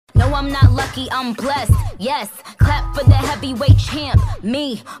No, I'm not lucky, I'm blessed. Yes, clap for the heavyweight champ,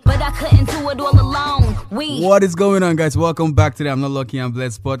 me. But I couldn't do it all alone. What is going on, guys? Welcome back to the I'm Not Lucky, I'm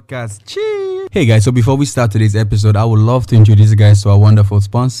Blessed podcast. Cheers! Hey guys, so before we start today's episode, I would love to introduce you guys to our wonderful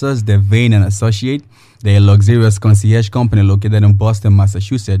sponsors, Devane and Associate. They're a luxurious concierge company located in Boston,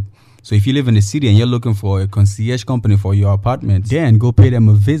 Massachusetts. So if you live in the city and you're looking for a concierge company for your apartment, then go pay them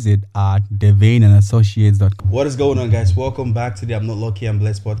a visit at devaneandassociates.com. What is going on, guys? Welcome back to the I'm Not Lucky, I'm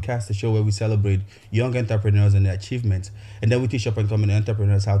Blessed podcast, the show where we celebrate young entrepreneurs and their achievements. And then we teach up-and-coming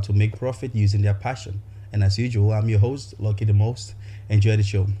entrepreneurs how to make profit using their passion. And as usual, I'm your host, Lucky the Most. Enjoy the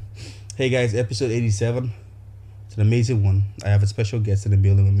show. Hey guys, episode 87. It's an amazing one. I have a special guest in the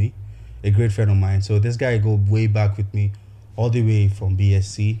building with me, a great friend of mine. So this guy go way back with me, all the way from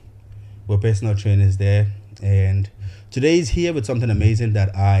BSC. We're personal trainers there, and today he's here with something amazing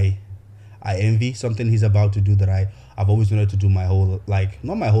that I envy. Something he's about to do that I've always wanted to do my whole,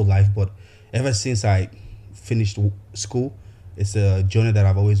 not my whole life, but ever since I finished school. It's a journey that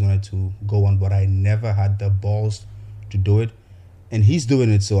I've always wanted to go on, but I never had the balls to do it, and he's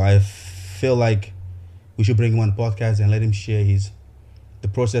doing it. So I feel like we should bring him on the podcast and let him share the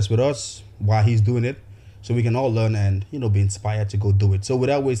process with us while he's doing it, so we can all learn and, be inspired to go do it. So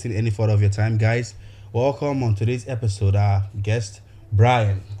without wasting any further of your time, guys, welcome on today's episode, our guest,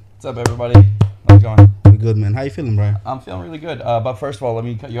 Brian. What's up, everybody? How's it going? I'm good, man. How you feeling, Brian? I'm feeling really good. But first of all, let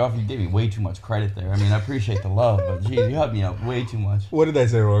me cut you off. You gave me way too much credit there. I mean, I appreciate the love, but geez, you helped me out way too much. What did I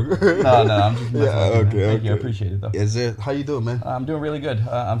say wrong? No, I'm just messing with you, man. Thank you. I appreciate it, though. Yes, sir. How you doing, man? I'm doing really good.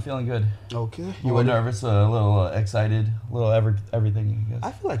 I'm feeling good. Okay. You were nervous, a little excited, a little everything, I guess.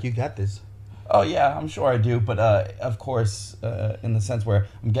 I feel like you got this. Oh, yeah, I'm sure I do, but of course, in the sense where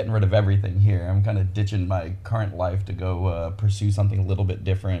I'm getting rid of everything here. I'm kind of ditching my current life to go pursue something a little bit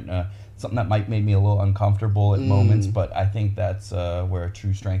different, something that might make me a little uncomfortable at moments, but I think that's where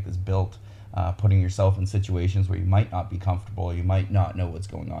true strength is built, putting yourself in situations where you might not be comfortable, you might not know what's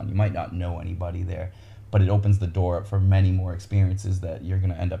going on, you might not know anybody there, but it opens the door up for many more experiences that you're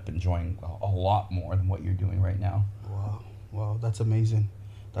going to end up enjoying a lot more than what you're doing right now. Wow, that's amazing.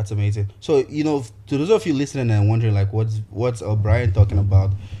 That's amazing. So, to those of you listening and wondering, what's Brian talking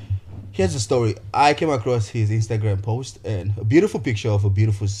about? Here's the story. I came across his Instagram post and a beautiful picture of a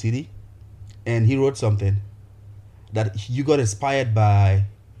beautiful city. And he wrote something that you got inspired by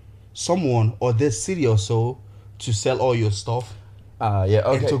someone or this city or so to sell all your stuff. Yeah,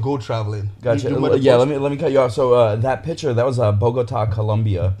 okay. And to go traveling. Gotcha. Let me cut you off. So that picture, that was Bogota,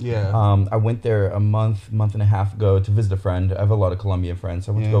 Colombia. Yeah. I went there a month and a half ago to visit a friend. I have a lot of Colombian friends.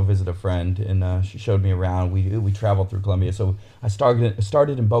 So I went to go visit a friend, and she showed me around. We traveled through Colombia. So I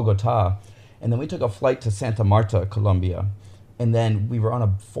started in Bogota, and then we took a flight to Santa Marta, Colombia. And then we were on a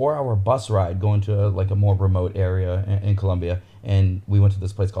 4-hour bus ride going to a more remote area in Colombia. And we went to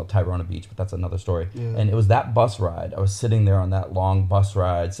this place called Tayrona Beach, but that's another story. Yeah. And it was that bus ride. I was sitting there on that long bus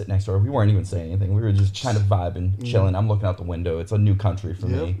ride, sitting next to her. We weren't even saying anything. We were just kind of vibing, chilling. I'm looking out the window. It's a new country for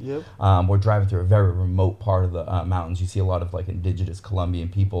me. Yep. We're driving through a very remote part of the mountains. You see a lot of indigenous Colombian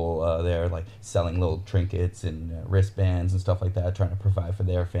people there, selling little trinkets and wristbands and stuff like that, trying to provide for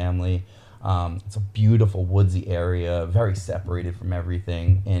their family. It's a beautiful woodsy area, very separated from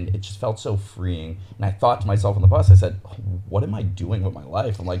everything, and it just felt so freeing. And I thought to myself on the bus, I said, what am I doing with my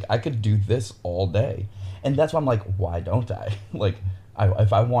life? I'm like, I could do this all day. And that's why I'm like, why don't I?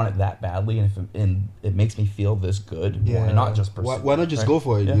 If I want it that badly, and it makes me feel this good, why not just pursue it? Why not just go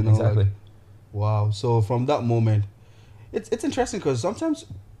for it? Yeah, exactly. Wow. So from that moment, it's interesting because sometimes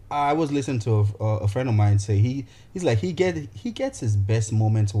I was listening to a friend of mine say he's like he gets his best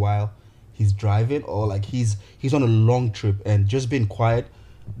moments while he's driving, or he's on a long trip, and just being quiet,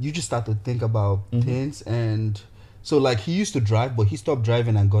 you just start to think about things. And so he used to drive, but he stopped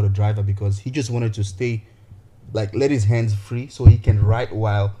driving and got a driver because he just wanted to stay, let his hands free so he can write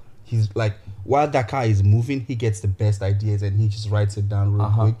while he's while that car is moving. He gets the best ideas and he just writes it down real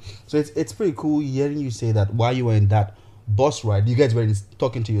quick. So it's pretty cool hearing you say that while you were in that bus ride, you guys were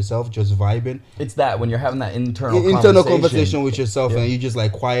talking to yourself, just vibing. It's that when you're having that internal conversation with yourself, and you just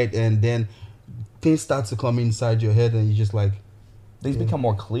quiet, and then things start to come inside your head, and you just things become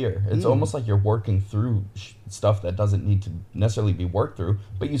more clear. It's almost like you're working through stuff that doesn't need to necessarily be worked through,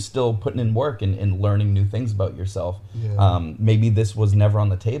 but you still putting in work and learning new things about yourself. Maybe this was never on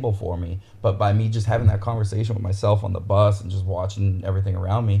the table for me, but by me just having that conversation with myself on the bus and just watching everything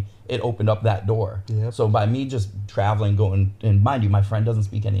around me, it opened up that door. So by me just traveling, going, and mind you, my friend doesn't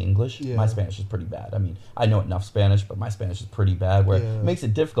speak any English. My Spanish is pretty bad. I mean, I know enough Spanish, but my Spanish is pretty bad, where it makes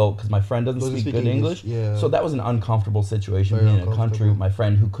it difficult because my friend doesn't speak good English. So that was an uncomfortable situation, being in a country with my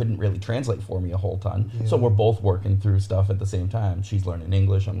friend who couldn't really translate for me a whole ton. So we're both working through stuff at the same time. She's learning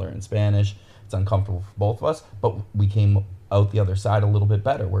English, I'm learning Spanish. It's uncomfortable for both of us, but we came out the other side a little bit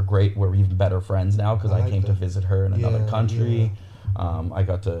better. We're even better friends now because I came to visit her in another country. I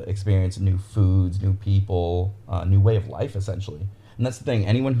got to experience new foods, new people, new way of life, essentially. And that's the thing.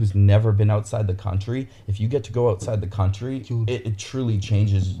 Anyone who's never been outside the country, if you get to go outside the country, it truly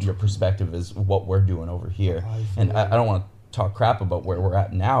changes your perspective as what we're doing over here. And I don't want to talk crap about where we're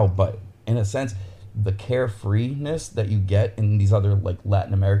at now, but in a sense, the carefreeness that you get in these other like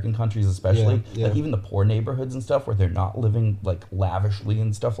Latin American countries, especially, like even the poor neighborhoods and stuff where they're not living like lavishly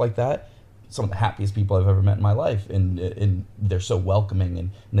and stuff like that. Some of the happiest people I've ever met in my life, and they're so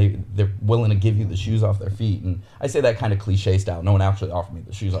welcoming, and they're willing to give you the shoes off their feet. And I say that kind of cliche style. No one actually offered me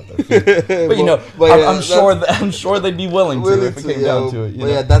the shoes off their feet, but you know, I'm sure they'd be willing to if it came down to it. You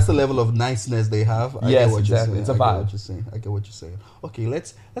know? That's the level of niceness they have. Yes, exactly. It's a vibe. I get what you're saying. Okay,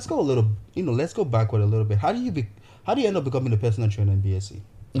 let's go a little. Let's go backward a little bit. How do you end up becoming a personal trainer in BSC?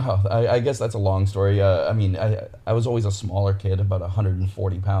 Oh, I guess that's a long story. I mean, I was always a smaller kid, about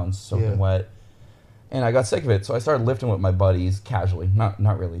 140 pounds, soaking wet. And I got sick of it, so I started lifting with my buddies casually, not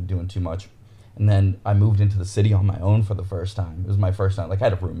really doing too much. And then I moved into the city on my own for the first time. It was my first time. Like, I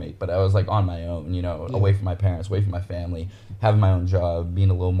had a roommate, but I was, like, on my own, away from my parents, away from my family, having my own job,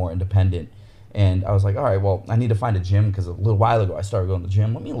 being a little more independent. And I was like, all right, well, I need to find a gym because a little while ago I started going to the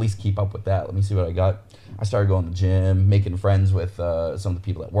gym. Let me at least keep up with that. Let me see what I got. I started going to the gym, making friends with some of the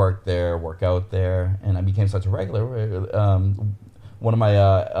people that work out there, and I became such a regular. One of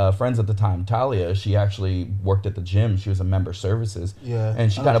my friends at the time, Talia, she actually worked at the gym. She was a member services. Yeah.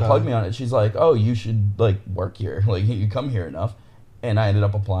 And she kind of plugged me on it. She's like, oh, you should like work here. Like, you come here enough. And I ended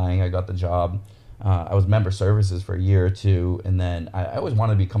up applying. I got the job. I was member services for a year or two, and then I always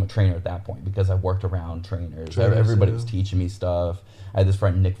wanted to become a trainer at that point because I worked around trainers. Everybody was teaching me stuff. I had this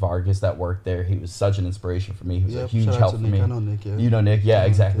friend, Nick Vargas, that worked there. He was such an inspiration for me. He was a huge help for me. I know Nick, yeah. You know Nick? Yeah,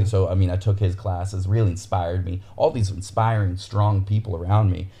 exactly. So, I mean, I took his classes, really inspired me. All these inspiring, strong people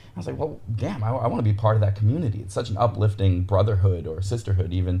around me. I was like, well, damn, I want to be part of that community. It's such an uplifting brotherhood or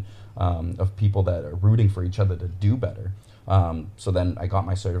sisterhood even of people that are rooting for each other to do better. So then I got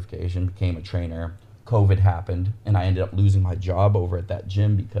my certification, became a trainer. COVID happened, and I ended up losing my job over at that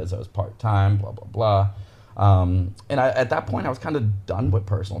gym because I was part-time, blah, blah, blah. And at that point, I was kind of done with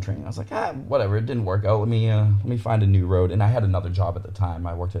personal training. I was like, whatever, it didn't work out. Let me find a new road. And I had another job at the time.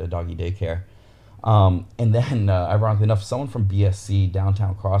 I worked at a doggy daycare. And then, ironically enough, someone from BSC,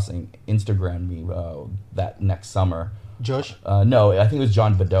 Downtown Crossing, Instagrammed me that next summer. Josh? No, I think it was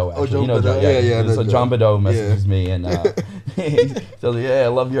John Badeau, actually. Oh, John Badeau. Yeah. So John Badeau messages me, and he says, I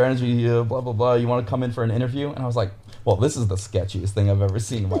love your energy, blah, blah, blah. You want to come in for an interview? And I was like, well, this is the sketchiest thing I've ever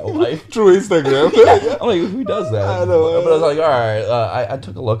seen in my life. True Instagram. I'm like, who does that? I know. But I was like, all right. I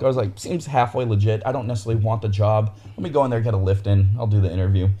took a look. I was like, seems halfway legit. I don't necessarily want the job. Let me go in there, get a lift in. I'll do the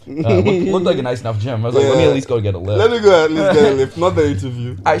interview. Looked like a nice enough gym. I was like, let me at least go get a lift. Let me go at least get a lift, not the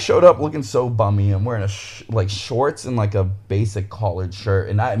interview. I showed up looking so bummy. I'm wearing like shorts and like a basic collared shirt.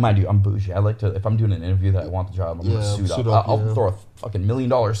 And mind you, I'm bougie. I like to, if I'm doing an interview that I want the job, I'm going to suit up. I'll throw a fucking $1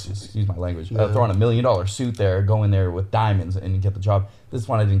 million suit, excuse my language. I'll throw on $1 million suit there, go in there with diamonds and get the job. This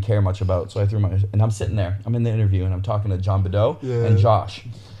one I didn't care much about, so I threw and I'm sitting there. I'm in the interview and I'm talking to John Badeau and Josh.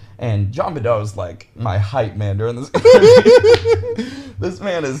 And John Badeau is like my hype man during this interview. This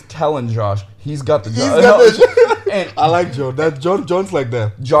man is telling Josh he's got the job. And I like John. John's like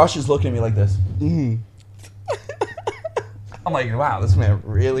that. Josh is looking at me like this. I'm like, wow, this man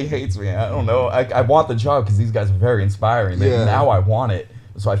really hates me. I don't know. I want the job because these guys are very inspiring. Now I want it.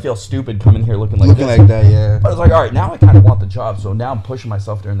 So I feel stupid coming here looking like that, yeah. But I was like, all right, now I kind of want the job. So now I'm pushing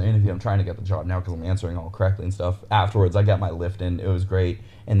myself during the interview. I'm trying to get the job now because I'm answering all correctly and stuff. Afterwards, I got my lift in. It was great.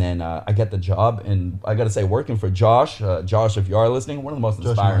 And then I get the job. And I got to say, working for Josh, if you are listening, one of the most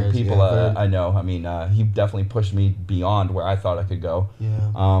inspiring people I know. I mean, he definitely pushed me beyond where I thought I could go.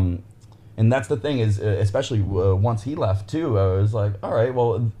 Yeah. And that's the thing is, especially once he left too, I was like, all right,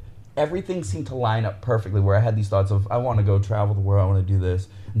 well, everything seemed to line up perfectly where I had these thoughts of, I want to go travel the world, I want to do this.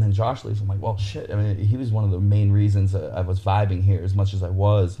 And then Josh leaves. I'm like, well, shit. I mean, he was one of the main reasons I was vibing here as much as I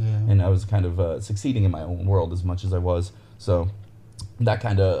was. Yeah. And I was kind of succeeding in my own world as much as I was. So that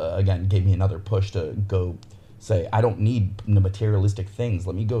kind of, again, gave me another push to go say, I don't need the materialistic things.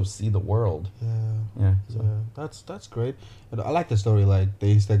 Let me go see the world. Yeah. That's great. And I like the story, like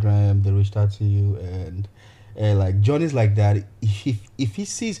the Instagram, they reached out to you, and And like John is like that. If he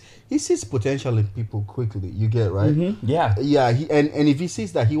sees potential in people quickly, you get right. Yeah. Yeah. And if he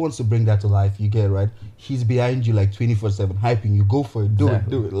sees that he wants to bring that to life, you get right. He's behind you like 24/7, hyping you. Go for it. Do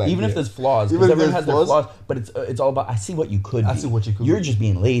it. Like even if there's flaws, Even because if everyone there's has their flaws, but it's all about I see what you could. I be. see what you could You're be. just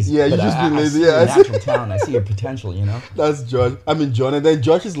being lazy. Yeah, but you're just being lazy. I see Yeah, your I see- natural talent. I see your potential. You know. That's John. I mean John, and then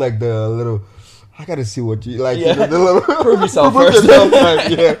Josh is like the little. I gotta see what you like. Yeah. You know, the little, Prove yourself prove first. yourself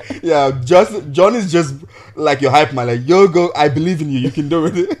type. Yeah. John is just like your hype man. Like yo, go. I believe in you. You can do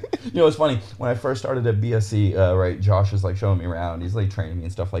it. You know, it's funny. When I first started at BSC, right, Josh is like showing me around. He's like training me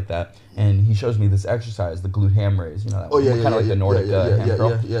and stuff like that. And he shows me this exercise, the glute ham raise. You know, that kind of like the Nordic ham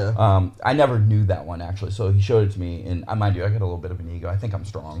curl. Yeah. I never knew that one actually. So he showed it to me. And mind you, I got a little bit of an ego. I think I'm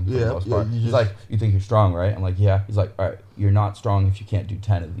strong for the most part. He's like, you think you're strong, right? I'm like, yeah. He's like, all right, you're not strong if you can't do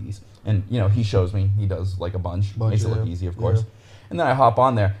 10 of these. And, you know, he shows me. He does like a bunch. Makes it look easy, of course. And then I hop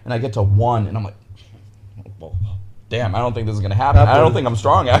on there and I get to 1 and I'm like, well, damn, I don't think this is going to happen. I don't think I'm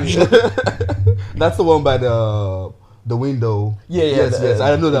strong, actually. That's the one by the window. Yeah. Yes.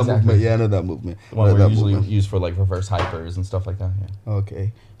 I know that exactly. movement. Yeah, I know that movement. The one that we usually movement. use for like reverse hypers and stuff like that. Yeah.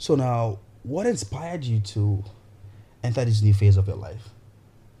 Okay. So now, what inspired you to enter this new phase of your life?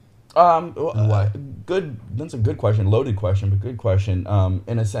 Why? Good. That's a good question. Loaded question, but good question.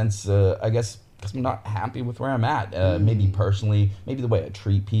 In a sense, I guess because I'm not happy with where I'm at. Maybe personally, maybe the way I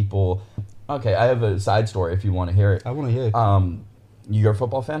treat people. Okay, I have a side story if you want to hear it. I want to hear it. You're a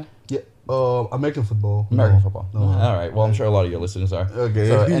football fan? Yeah. American football. American No. football. No. All right. Well, I'm sure a lot of your listeners are. Okay.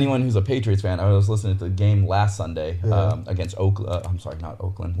 So anyone who's a Patriots fan, I was listening to the game last Sunday against Oakland. I'm sorry, not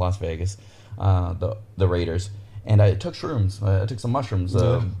Oakland, Las Vegas. The Raiders. And I took shrooms. I took some mushrooms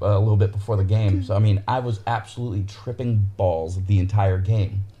a little bit before the game. So I mean, I was absolutely tripping balls the entire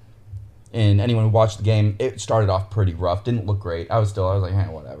game. And anyone who watched the game, it started off pretty rough. Didn't look great. I was like, hey,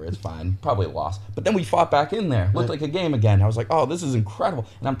 whatever, it's fine. Probably a loss. But then we fought back in there. Looked like a game again. I was like, oh, this is incredible.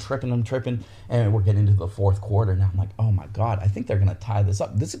 And I'm tripping. And we're getting into the fourth quarter. Now I'm like, oh my God, I think they're going to tie this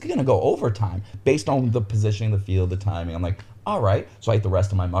up. This is going to go overtime based on the positioning of the field, the timing. I'm like, all right. So I ate the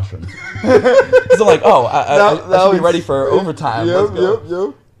rest of my mushrooms. So I'm like, oh, I should be ready for overtime. Let's go.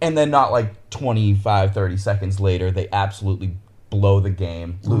 Yep. And then not like 25, 30 seconds later, they absolutely blow the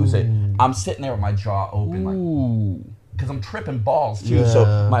game, lose it. I'm sitting there with my jaw open, like, because I'm tripping balls too. Yeah.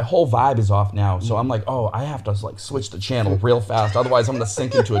 So my whole vibe is off now. So I'm like, oh, I have to like switch the channel real fast. Otherwise, I'm gonna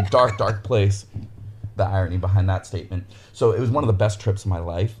sink into a dark, dark place. The irony behind that statement. So it was one of the best trips of my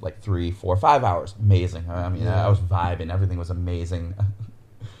life. Like 3, 4, 5 hours, amazing. I mean, I was vibing. Everything was amazing. I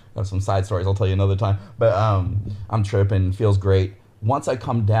have some side stories I'll tell you another time. But I'm tripping. Feels great. Once I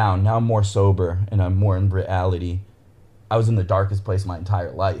come down, now I'm more sober and I'm more in reality. I was in the darkest place my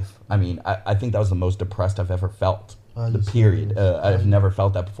entire life. I mean, I think that was the most depressed I've ever felt. The period. I've never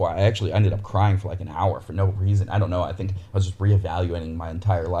felt that before. I actually ended up crying for like an hour for no reason. I don't know. I think I was just reevaluating my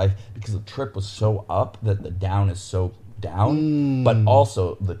entire life because the trip was so up that the down is so down. But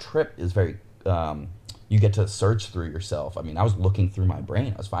also the trip is very, you get to search through yourself. I mean, I was looking through my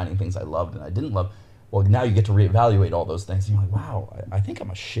brain. I was finding things I loved and I didn't love. Well, now you get to reevaluate all those things. And you're like, wow, I think I'm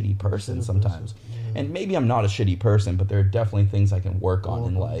a shitty person sometimes. And maybe I'm not a shitty person, but there are definitely things I can work on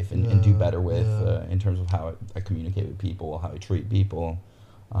in life and do better with in terms of how I communicate with people, how I treat people,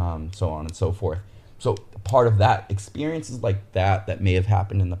 so on and so forth. So part of that, experiences like that may have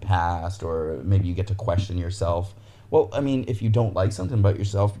happened in the past, or maybe you get to question yourself. Well, I mean, if you don't like something about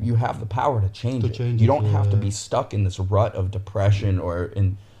yourself, you have the power to change it. You don't have to be stuck in this rut of depression or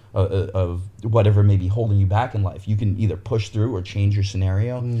in of whatever may be holding you back in life. You can either push through or change your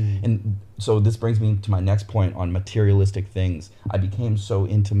scenario. And so this brings me to my next point on materialistic things. I became so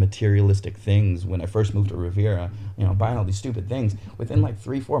into materialistic things when I first moved to Riviera, buying all these stupid things. Within like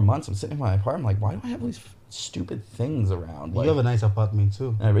 3-4 months, I'm sitting in my apartment like, why do I have all these stupid things around? You have a nice apartment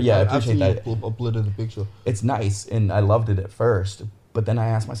too. I appreciate that. You uploaded the picture. It's nice, and I loved it at first. But then I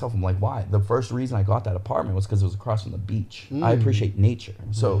asked myself, I'm like, why? The first reason I got that apartment was because it was across from the beach. I appreciate nature.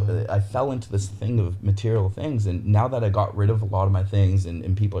 So I fell into this thing of material things. And now that I got rid of a lot of my things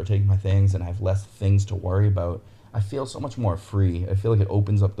and people are taking my things and I have less things to worry about, I feel so much more free. I feel like it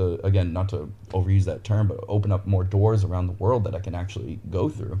opens up again, not to overuse that term, but open up more doors around the world that I can actually go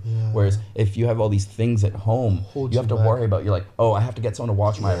through. Whereas if you have all these things at home, you have to worry about, you're like, oh, I have to get someone to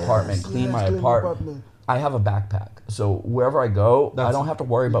watch my apartment, clean my apartment. I have a backpack, so wherever I go, I don't have to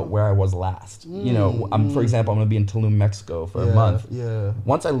worry about where I was last. For example, I'm going to be in Tulum, Mexico for a month.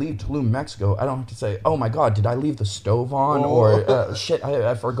 Once I leave Tulum, Mexico, I don't have to say, oh my God, did I leave the stove on? Or shit,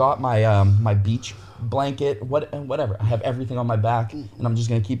 I forgot my my beach blanket, whatever. I have everything on my back, and I'm just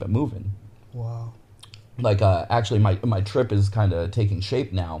going to keep it moving. Wow. like actually my trip is kind of taking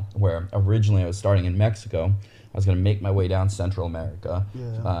shape now, where originally I was starting in Mexico. I was going to make my way down Central America,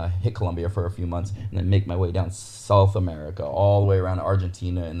 hit Colombia for a few months, and then make my way down South America, all the way around to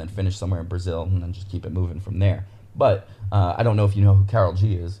Argentina, and then finish somewhere in Brazil, and then just keep it moving from there. But I don't know if you know who Karol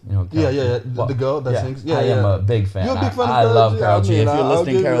G is. You know, Yeah, the girl that sings. Yeah, I am a big fan. You're a big fan of I Karol love G? Karol G. I mean, If you're I'll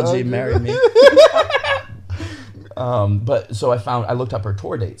listening, give Karol you- G, I'll marry give me. But so I looked up her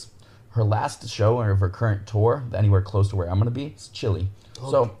tour dates. Her last show of her current tour, anywhere close to where I'm going to be, is Chile.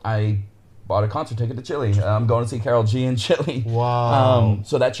 So I bought a concert ticket to Chile. I'm going to see Karol G in Chile. Wow.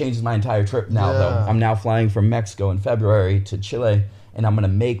 So that changes my entire trip now, though. Yeah. I'm now flying from Mexico in February to Chile, and I'm going to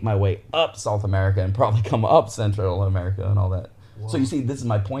make my way up South America and probably come up Central America and all that. So you see, this is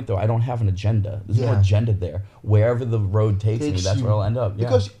my point, though. I don't have an agenda. There's no Yeah. agenda there. Wherever the road takes me, that's you. where I'll end up. Yeah.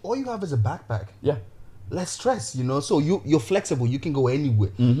 Because all you have is a backpack. yeah. Less stress, you know. So you're flexible. You can go anywhere.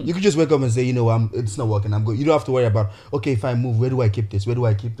 Mm-hmm. You can just wake up and say, you know, it's not working. I'm going. You don't have to worry about, okay, if I move, where do I keep this? Where do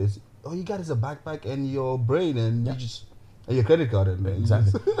I keep this? All you got is a backpack and your brain and you just and your credit card and then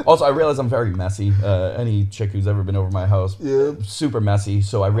Exactly. Also, I realize I'm very messy. Any chick who's ever been over my house, super messy.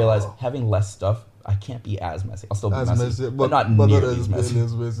 So I realize having less stuff, I can't be as messy. I'll still be messy, but not nearly as messy.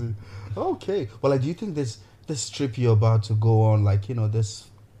 as messy. Okay. Well, do you think this trip you're about to go on, like, you know, this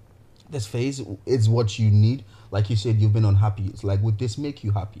phase is what you need? Like you said, you've been unhappy. It's like, would this make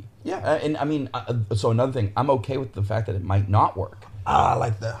you happy? Yeah, and I mean, so another thing, I'm okay with the fact that it might not work. I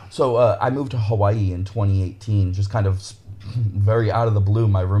like that. So I moved to Hawaii in 2018, just kind of very out of the blue.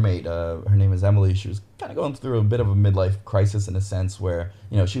 My roommate, her name is Emily, she was kind of going through a bit of a midlife crisis in a sense where,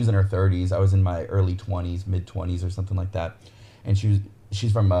 you know, she was in her 30s, I was in my early 20s, mid 20s or something like that. And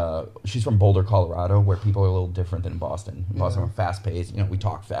she's from Boulder, Colorado, where people are a little different than in Boston. In Boston, we're fast paced. You know, we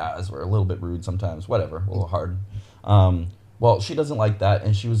talk fast. We're a little bit rude sometimes. Whatever, a little hard. Well, she doesn't like that,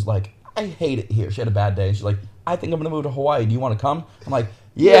 and she was like, "I hate it here." She had a bad day. She's like, "I think I'm gonna move to Hawaii. Do you want to come?" I'm like,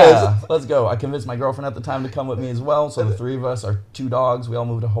 "Yeah, let's go." I convinced my girlfriend at the time to come with me as well. So the three of us, our 2 dogs, we all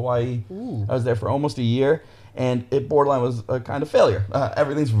moved to Hawaii. Ooh. I was there for almost a year. And it borderline was a kind of failure.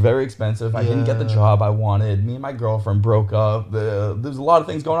 Everything's very expensive. I didn't get the job I wanted. Me and my girlfriend broke up. There's a lot of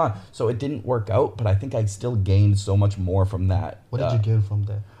things going on. So it didn't work out, but I think I still gained so much more from that. What did you gain from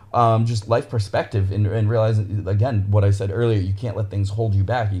that? Just life perspective and realizing, again, what I said earlier, you can't let things hold you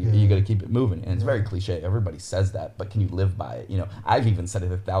back. You got to keep it moving. And it's very cliche. Everybody says that, but can you live by it? You know, I've even said it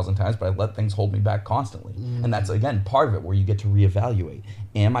 1,000 times, but I let things hold me back constantly. And that's, again, part of it where you get to reevaluate.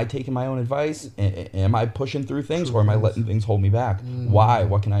 Am I taking my own advice? Am I pushing through things, or am I letting things hold me back? Why?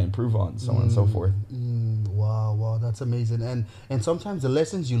 What can I improve on? So on and so forth. Wow, that's amazing. And sometimes the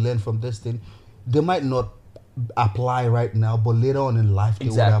lessons you learn from this thing, they might not apply right now, but later on in life they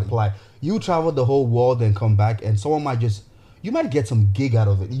will apply. You travel the whole world and come back, and someone might you might get some gig out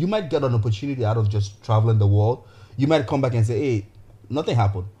of it. You might get an opportunity out of just traveling the world. You might come back and say, "Hey, nothing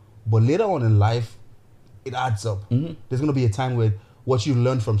happened," but later on in life, it adds up. There's gonna be a time where what you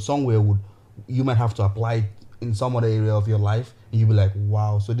learned from somewhere you might have to apply it in some other area of your life, and you'll be like,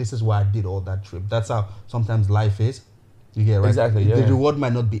 "Wow, so this is why I did all that trip." That's how sometimes life is. You get it, right? Exactly. Yeah. The reward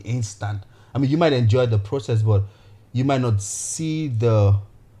might not be instant. I mean, you might enjoy the process, but you might not see the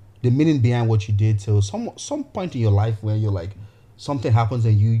meaning behind what you did till some point in your life where you're like, something happens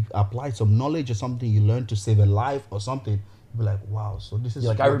and you apply some knowledge or something you learned to save a life or something. You'll be like, wow, so this is...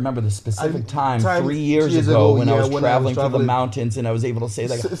 Like, I remember the specific time 3 years years ago ago, when I was when traveling through the mountains and I was able to say,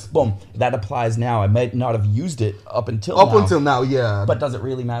 like, boom, that applies now. I might not have used it up until now. Yeah. But does it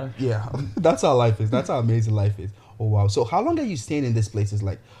really matter? Yeah. That's how life is. That's how amazing life is. Oh, wow. So how long are you staying in these places?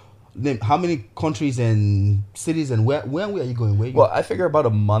 Like, how many countries and cities, and where are you going? Well, I figure about a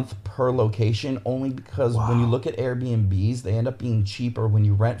month per location, only because when you look at Airbnbs, they end up being cheaper when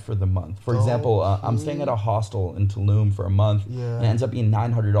you rent for the month. For example, I'm staying at a hostel in Tulum for a month, and it ends up being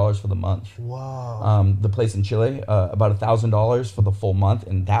 $900 for the month. Wow. The place in Chile, about $1,000 for the full month,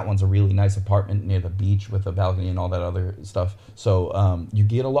 and that one's a really nice apartment near the beach with a balcony and all that other stuff. So you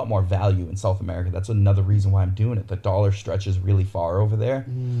get a lot more value in South America. That's another reason why I'm doing it. The dollar stretches really far over there.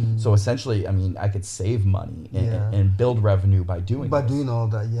 So essentially, I mean, I could save money and build revenue by doing By doing all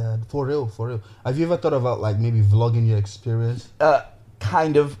that, yeah. For real. Have you ever thought about, like, maybe vlogging your experience?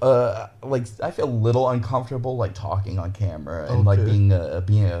 Kind of, like, I feel a little uncomfortable, like, talking on camera and, like, being a...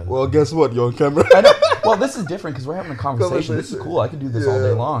 Well, guess what? You're on camera. I know. Well, this is different because we're having a conversation. This is cool. I could do this all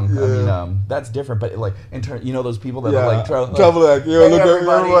day long. I mean, that's different. But, like, in turn, you know those people that are, like, travel like, yo, hey, look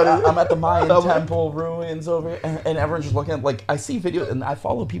everybody, at everybody. I'm at the Mayan temple ruins over, and everyone's just looking at, like, I see videos, and I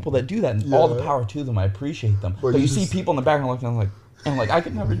follow people that do that, and all the power to them. I appreciate them. But you see people in the background looking, I'm like, And I'm like, I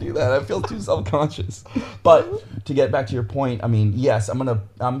could never do that. I feel too self-conscious. But to get back to your point, I mean, yes,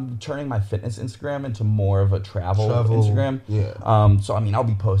 I'm turning my fitness Instagram into more of a travel Instagram. Yeah. So I mean, I'll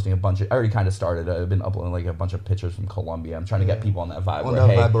be posting a bunch of. I already kind of started. I've been uploading like a bunch of pictures from Colombia. I'm trying to get people on that vibe.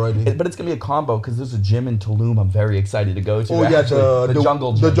 Vibe already. But it's gonna be a combo because there's a gym in Tulum. I'm very excited to go to. Oh yeah, the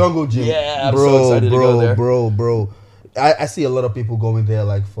jungle gym. The jungle gym. Yeah, I'm so excited to go there. Bro. I see a lot of people going there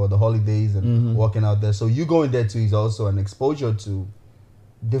like for the holidays and walking out there. So you going there too is also an exposure to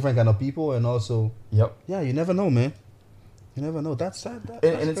different kind of people and also. Yep. Yeah, you never know, man. You never know. That's sad.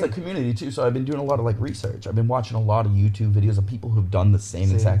 And it's a community too. So I've been doing a lot of like research. I've been watching a lot of YouTube videos of people who've done the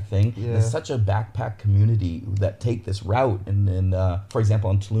same exact thing. Yeah. There's such a backpack community that take this route. And for example,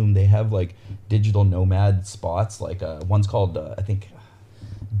 in Tulum, they have like digital nomad spots. Like one's called I think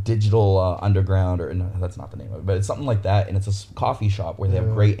Digital Underground, or no, that's not the name of it, but it's something like that. And it's a coffee shop where they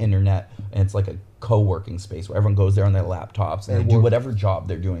have great internet, and it's like a co-working space where everyone goes there on their laptops and they do whatever job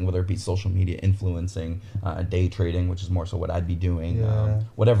they're doing, whether it be social media influencing, day trading, which is more so what I'd be doing,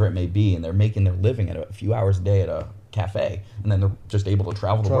 whatever it may be. And they're making their living at a few hours a day at a cafe, and then they're just able to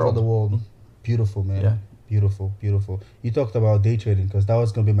travel the world. Beautiful, man. Yeah. Beautiful. You talked about day trading because that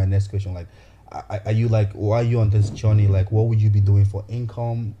was going to be my next question. Like, are you like, why are you on this journey? Like, what would you be doing for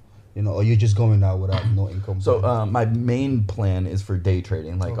income? You know, or you're just going out without no income? So my main plan is for day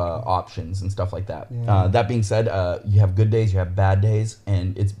trading, like options and stuff like that. Yeah. That being said, you have good days, you have bad days,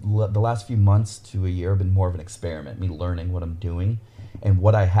 and it's the last few months to a year have been more of an experiment, me learning what I'm doing. And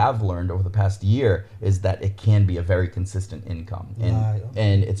what I have learned over the past year is that it can be a very consistent income.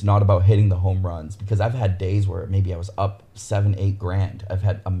 And it's not about hitting the home runs, because I've had days where maybe I was up 7-8 grand. I've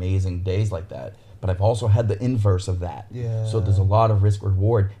had amazing days like that. But I've also had the inverse of that. Yeah. So there's a lot of risk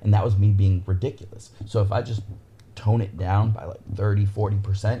reward, and that was me being ridiculous. So if I just tone it down by like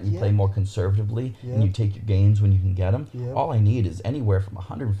 30-40%, you play more conservatively, and you take your gains when you can get them. All I need is anywhere from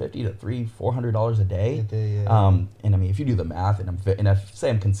 $150 to $300-$400 a day. And I mean, if you do the math, and if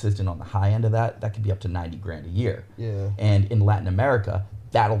say I'm consistent on the high end of that, that could be up to 90 grand a year. Yeah. And in Latin America,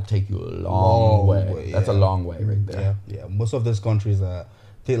 that'll take you a long way. That's a long way right there. Yeah. Most of those countries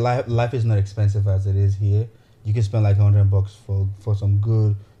life is not expensive as it is here. You can spend like $100 for some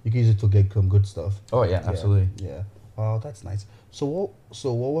good. You can use it to get some good stuff. Oh yeah, absolutely. Yeah. Oh, that's nice. So what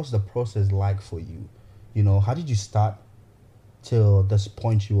was the process like for you? You know, how did you start till this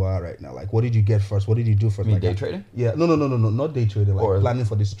point you are right now? Like, what did you get first? What did you do first? You mean day trading? Yeah. No, not day trading. Like planning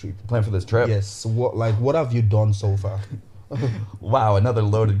for this trip. Plan for this trip. Yes. What have you done so far? Wow, another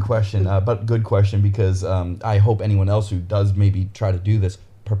loaded question, but good question, because I hope anyone else who does maybe try to do this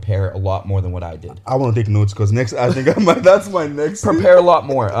prepare a lot more than what I did. I want to take notes because next I think that's my next. Prepare a lot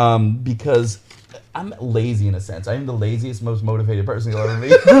more, because I'm lazy in a sense. I am the laziest, most motivated person you'll ever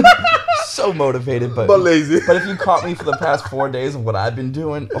meet. So motivated, but lazy. But if you caught me for the past 4 days of what I've been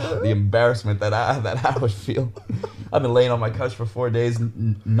doing, the embarrassment that I would feel. I've been laying on my couch for 4 days,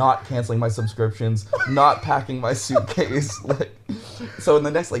 not canceling my subscriptions, not packing my suitcase. So in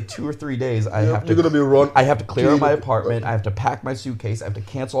the next 2 or 3 days, I have to clear out my apartment. I have to pack my suitcase. I have to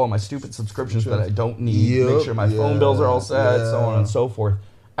cancel all my stupid subscriptions that I don't need. Make sure my phone bills are all set, so on and so forth.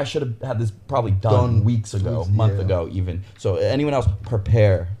 I should have had this probably done weeks ago, month ago even. So anyone else,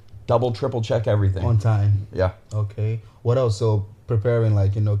 prepare. Double, triple check everything. On time. Yeah. Okay. What else? So preparing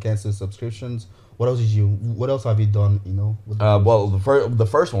cancel subscriptions. What else have you done, well, the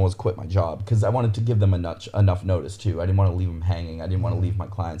first one was quit my job, because I wanted to give them enough notice too. I didn't want to leave them hanging. I didn't want to leave my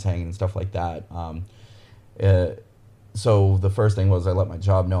clients hanging and stuff like that. So the first thing was I let my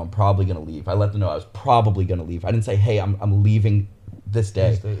job know I'm probably going to leave. I let them know I was probably going to leave. I didn't say, hey, I'm leaving this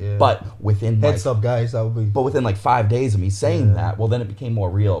day. But within heads up, guys, but within 5 days of me saying that, well, then it became more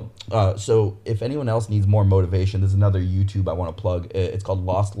real. So if anyone else needs more motivation, there's another YouTube I want to plug. It's called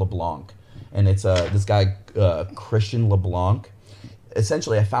Lost LeBlanc, and it's this guy Christian LeBlanc.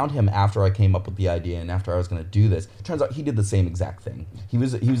 Essentially, I found him after I came up with the idea and after I was going to do this. It turns out he did the same exact thing. He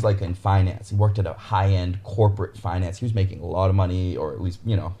was like in finance. He worked at a high-end corporate finance. He was making a lot of money, or at least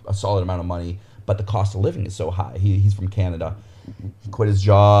a solid amount of money. But the cost of living is so high. He's from Canada. He quit his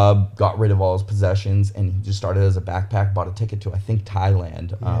job, got rid of all his possessions, and he just started as a backpack, bought a ticket to, I think,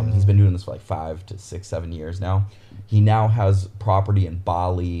 Thailand. He's been doing this for 5 to 6, 7 years now. He now has property in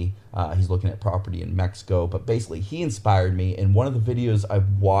Bali. He's looking at property in Mexico. But basically, he inspired me. In one of the videos I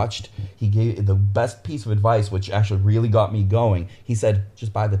watched, he gave the best piece of advice, which actually really got me going. He said,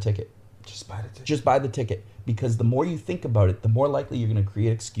 just buy the ticket. Just buy the ticket. Just buy the ticket. because the more you think about it, the more likely you're going to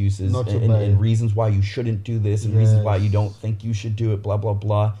create excuses Not to and, buy it. and reasons why you shouldn't do this and reasons why you don't think you should do it, blah, blah,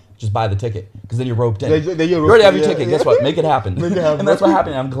 blah. Just buy the ticket, because then you're roped in. Then you're You roped already have in, your yeah, ticket. yeah. Guess what? Make it happen. Make it happen. And that's what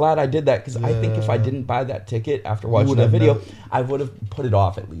happened. I'm glad I did that, because I think if I Yeah. didn't buy that ticket after watching would that have video, never- I would have put it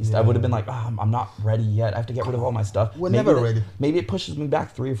off at least. I would have been like, I'm not ready yet. I have to get rid of all my stuff. We're Maybe never ready. Maybe it pushes me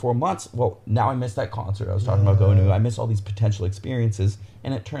back 3 or 4 months. Well, now I miss that concert I was talking about going to. I miss all these potential experiences.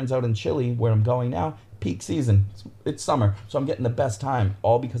 And it turns out in Chile, where I'm going now, peak season. It's summer. So I'm getting the best time,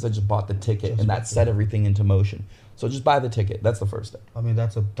 all because I just bought the ticket, and that set everything into motion. So just buy the ticket. That's the first step. I mean,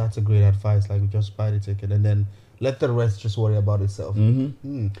 that's a great advice. Like, just buy the ticket and then let the rest just worry about itself.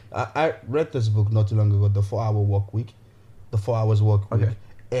 I read this book not too long ago, The 4 Hour Work Week. The 4 Hours Work Week. Okay.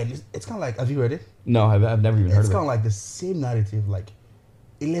 And it's kind of like, have you read it? No, I've never even heard It's of kind it. of like the same narrative. Like,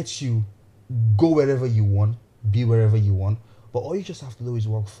 it lets you go wherever you want, be wherever you want, but all you just have to do is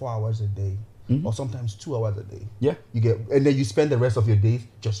work 4 hours a day, or sometimes 2 hours a day. Yeah. And then you spend the rest of your days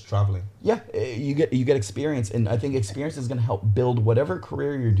just traveling. Yeah, you get experience, and I think experience is going to help build whatever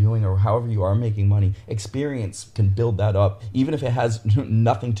career you're doing or however you are making money. Experience can build that up, even if it has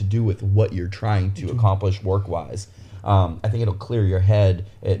nothing to do with what you're trying to accomplish work-wise. I think it'll clear your head.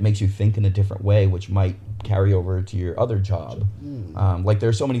 It makes you think in a different way, which might carry over to your other job. Like,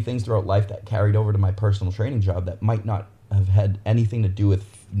 there's so many things throughout life that carried over to my personal training job that might not have had anything to do with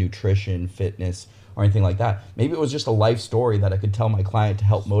nutrition, fitness, or anything like that. Maybe it was just a life story that I could tell my client to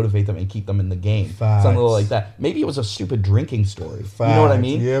help motivate them and keep them in the game. Facts. Something like that. Maybe it was a stupid drinking story. You know what I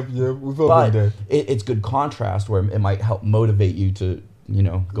mean? Yep. We've all But been there. it's good contrast where it might help motivate you to,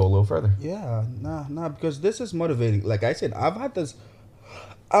 go a little further. Yeah, nah, because this is motivating. Like I said, I've had this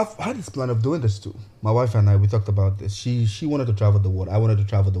plan of doing this too. My wife and I, we talked about this. She wanted to travel the world. I wanted to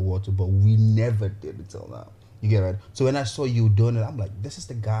travel the world too, but we never did until now. You get right? So when I saw you doing it, I'm like, this is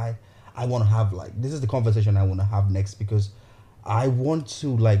the guy I want to have. Like, this is the conversation I want to have next, because I want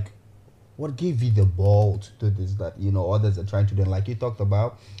to, like, what gave you the ball to do this that, others are trying to do. And like you talked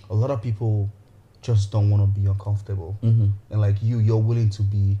about, a lot of people just don't want to be uncomfortable. And like you're willing to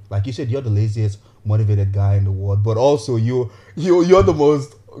be, like you said, you're the laziest motivated guy in the world, but also you're the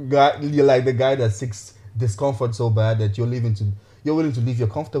most guy, you're like the guy that seeks discomfort so bad that you're willing to live your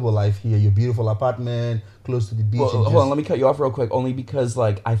comfortable life here, your beautiful apartment close to the beach. Well, hold on, let me cut you off real quick. Only because,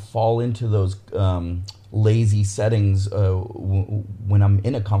 like, I fall into those lazy settings when I'm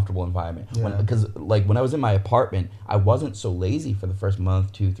in a comfortable environment. Because when I was in my apartment, I wasn't so lazy for the first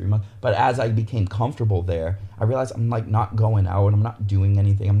month, 2-3 months. But as I became comfortable there, I realized I'm like not going out. I'm not doing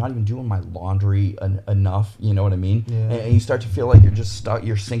anything. I'm not even doing my laundry enough. You know what I mean? Yeah. And you start to feel like you're just stuck.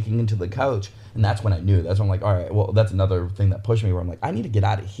 You're sinking into the couch. And that's when I knew. That's when I'm like, all right, well, that's another thing that pushed me where I'm like, I need to get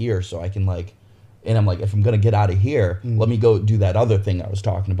out of here so I can and I'm like, if I'm going to get out of here, let me go do that other thing I was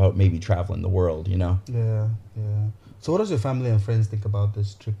talking about, maybe traveling the world, Yeah. So what does your family and friends think about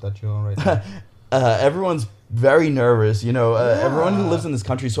this trip that you're on right now? Everyone's very nervous. Everyone who lives in this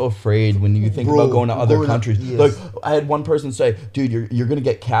country is so afraid when you think Bro, about going to other countries. yes. Like, I had one person say, dude, you're going to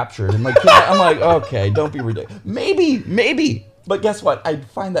get captured. And I'm like, okay, don't be ridiculous. Maybe. But guess what? I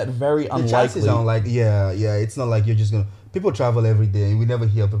find that very The unlikely. chances are like, yeah. It's not like you're just gonna. People travel every day, and we never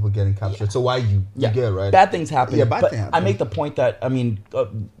hear people getting captured. So why you? Yeah, You get it, right? bad things happen. Yeah, bad but things I happen. make the point that,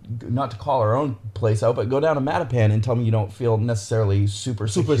 not to call our own place out, but go down to Mattapan and tell me you don't feel necessarily super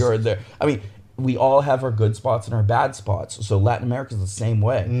secure there. I mean, we all have our good spots and our bad spots. So Latin America is the same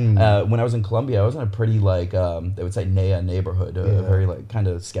way. When I was in Colombia, I was in a pretty they would say Nea neighborhood, a very kind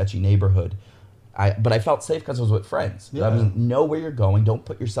of sketchy neighborhood. But I felt safe because I was with friends. Yeah. I mean, know where you're going. Don't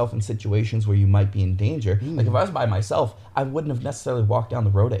put yourself in situations where you might be in danger. Like, if I was by myself, I wouldn't have necessarily walked down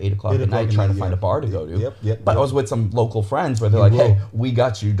the road at 8 o'clock at night trying to find a bar to go to. Yep. But I was with some local friends where they're like, hey, we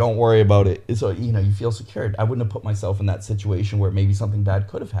got you. Don't worry about it. So, you feel secured. I wouldn't have put myself in that situation where maybe something bad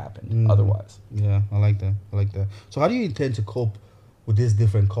could have happened otherwise. Yeah, I like that. So how do you intend to cope with these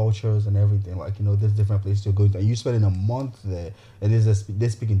different cultures and everything? Like, there's different places you're going to. And you spending a month there, and they're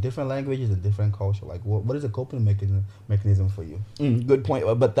speaking different languages, a different culture. Like, what is a coping mechanism for you? Good point.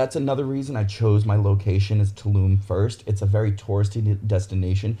 But that's another reason I chose my location as Tulum first. It's a very touristy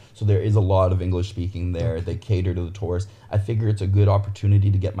destination, so there is a lot of English speaking there. They cater to the tourists. I figure it's a good opportunity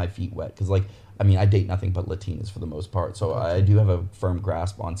to get my feet wet because, I date nothing but Latinas for the most part, so I do have a firm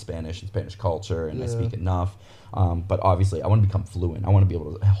grasp on Spanish and Spanish culture, and I speak enough. But obviously, I want to become fluent. I want to be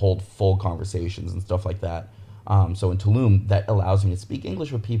able to hold full conversations and stuff like that. So in Tulum, that allows me to speak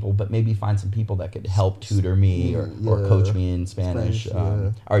English with people, but maybe find some people that could help tutor me or coach me in Spanish.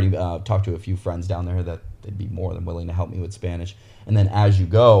 I already talked to a few friends down there that they'd be more than willing to help me with Spanish. And then as you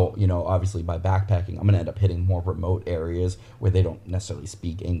go, you know, obviously by backpacking, I'm going to end up hitting more remote areas where they don't necessarily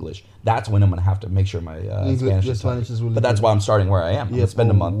speak English. That's when I'm going to have to make sure my Spanish is really. But that's why I'm starting where I am. I'm going to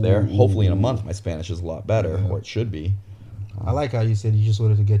spend a month there. Hopefully in a month my Spanish is a lot better, or it should be. I like how you said you just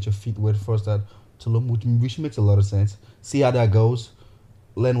wanted to get your feet wet first at Tulum, which makes a lot of sense. See how that goes.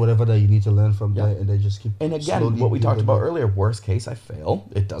 Learn whatever that you need to learn from there, and then just keep. And again, what we talked about earlier, worst case, I fail.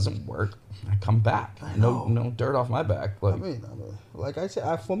 It doesn't work. I come back. No dirt off my back. Like, I mean, like I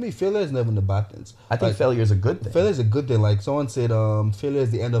said, for me, failure is never the bad things. I think failure is a good thing. Failure is a good thing. Like someone said, failure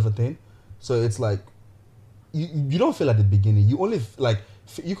is the end of a thing. So it's like you don't fail at the beginning. You only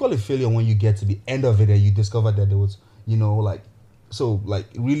you call it failure when you get to the end of it and you discover that there was, you know, like, so like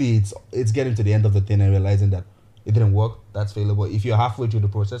really it's getting to the end of the thing and realizing that it didn't work. That's failure. But if you're halfway through the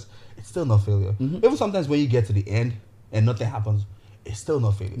process, it's still not failure. Even sometimes when you get to the end and nothing happens, it's still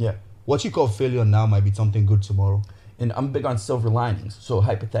not failure. Yeah. What you call failure now might be something good tomorrow. And I'm big on silver linings. So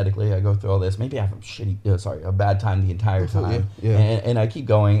hypothetically, I go through all this. Maybe I have a bad time the entire time. Yeah. And I keep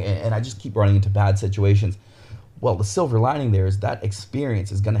going, and I just keep running into bad situations. Well, the silver lining there is that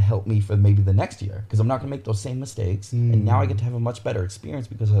experience is going to help me for maybe the next year, because I'm not going to make those same mistakes. And now I get to have a much better experience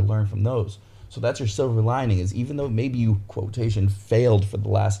because I learned from those. So that's your silver lining, is even though maybe you, quotation, failed for the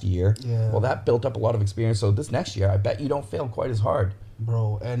last year, well, that built up a lot of experience. So this next year, I bet you don't fail quite as hard.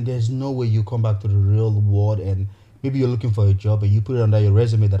 Bro, and there's no way you come back to the real world and maybe you're looking for a job and you put it under your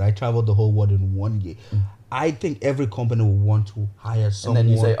resume that I traveled the whole world in 1 year. I think every company will want to hire someone. And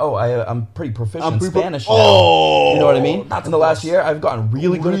then you say, I'm pretty proficient in Spanish now. You know what I mean? In the last year, I've gotten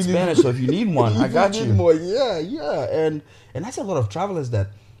really good at Spanish, so if you need one, I got you. More. Yeah. And that's a lot of travelers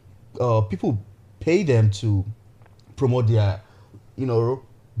that people pay them to promote their, you know,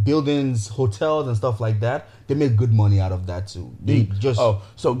 buildings, hotels, and stuff like that. They make good money out of that too. They just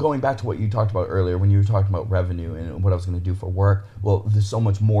so going back to what you talked about earlier when you were talking about revenue and what I was going to do for work. Well, there's so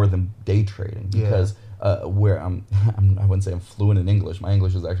much more than day trading, because where I wouldn't say I'm fluent in English. My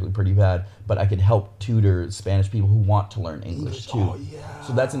English is actually pretty bad, but I could help tutor Spanish people who want to learn English too. Oh, yeah.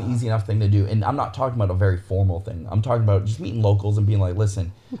 So that's an easy enough thing to do. And I'm not talking about a very formal thing. I'm talking about just meeting locals and being like,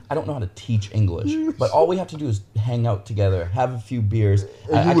 listen, I don't know how to teach English, but all we have to do is hang out together, have a few beers.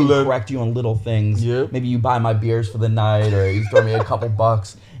 I can correct you on little things. Yep. Maybe you buy my beers for the night, or you throw me a couple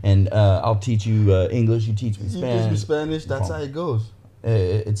bucks, and I'll teach you English. You teach me Spanish. You teach me Spanish. That's how it goes.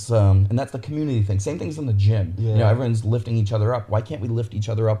 It's and that's the community thing. Same things in the gym. Yeah. You know, everyone's lifting each other up. Why can't we lift each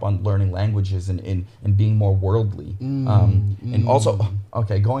other up on learning languages and being more worldly? And also,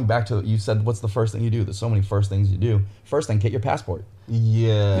 okay, going back to, you said, what's the first thing you do? There's so many first things you do. First thing, get your passport.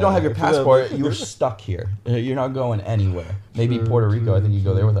 Yeah. If you don't have your passport, you're stuck here. You're not going anywhere. Maybe Puerto Rico. I think you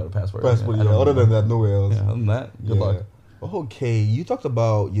go there without a passport. Other than that, nowhere else. Yeah, other than that, good luck. Okay, you talked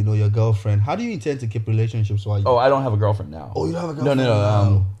about, you know, your girlfriend. How do you intend to keep relationships while you... Oh, I don't have a girlfriend now. Oh, you don't have a girlfriend?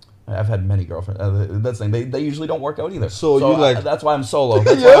 No. I've had many girlfriends. That's the thing. They usually don't work out either. So you like... That's why I'm solo.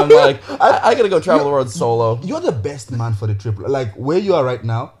 That's why I'm like, I gotta go travel the world solo. You're the best man for the trip. Like, where you are right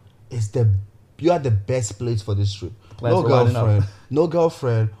now, you are the best place for this trip. No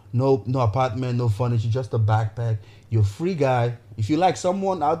girlfriend, no apartment, no furniture, just a backpack. You're a free guy. If you like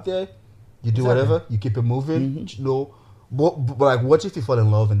someone out there, you do whatever. You keep it moving. You know, but like, what if you fall in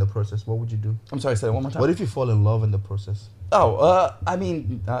love in the process? What would you do? I'm sorry, say that one more time. What if you fall in love in the process? I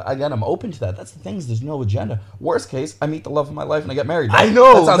mean, again, I'm open to that. That's the thing, is there's no agenda. Worst case, I meet the love of my life and I get married. I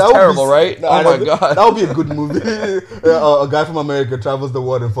know. That sounds terrible, right? Oh my God. That would be a good movie. A guy from America travels the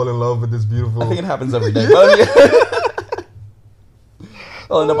world and fall in love with this beautiful... I think it happens every day. But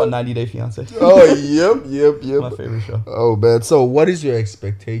I'll end up on 90 Day Fiancé. Oh, yep. My favorite show. Oh, man. So what is your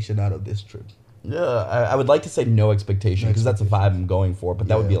expectation out of this trip? Yeah, I would like to say no expectation, because that's the vibe I'm going for, but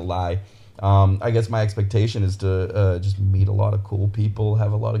that would be a lie. I guess my expectation is to just meet a lot of cool people,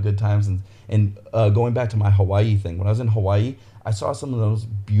 have a lot of good times, and going back to my Hawaii thing. When I was in Hawaii, I saw some of those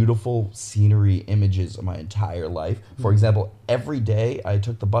beautiful scenery images of my entire life. For example, every day I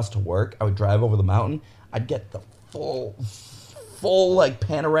took the bus to work, I would drive over the mountain, I'd get the full like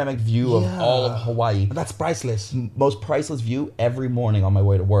panoramic view of all of Hawaii. That's priceless. Most priceless view every morning on my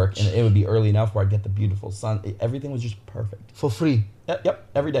way to work, and it would be early enough where I'd get the beautiful sun. Everything was just perfect. For free. Yep,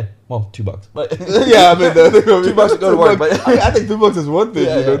 every day. Well, $2, but yeah, I mean, $2 to go to work. But I think $2 is one thing.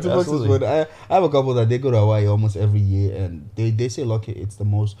 $2 absolutely. is one. I have a couple that they go to Hawaii almost every year, and they say, look, it's the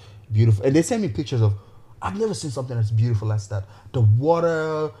most beautiful. And they send me pictures of, I've never seen something as beautiful as that. The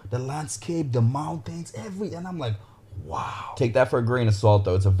water, the landscape, the mountains, and I'm like, wow. Take that for a grain of salt,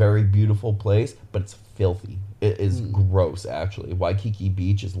 though. It's a very beautiful place, but it's filthy. It is gross, actually. Waikiki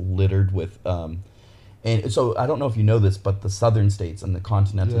Beach is littered with And so I don't know if you know this, but the southern states and the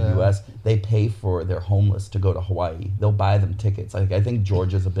continental U.S., they pay for their homeless to go to Hawaii. They'll buy them tickets. Like, I think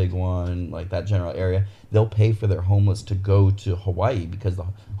Georgia's a big one, like that general area. They'll pay for their homeless to go to Hawaii because the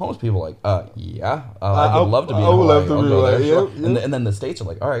homeless people are like, I would love to be in Hawaii. I'll go there. Sure. And then the states are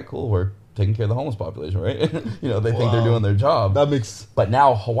like, all right, cool, we're taking care of the homeless population, right? They think they're doing their job. But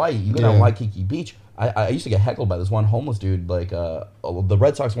now Hawaii, you go to Waikiki Beach. I used to get heckled by this one homeless dude. Like, the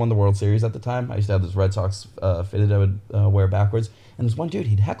Red Sox won the World Series at the time. I used to have this Red Sox fitted I would wear backwards. And this one dude,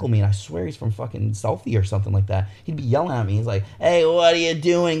 he'd heckle me, and I swear he's from fucking Southie or something like that. He'd be yelling at me. He's like, "Hey, what are you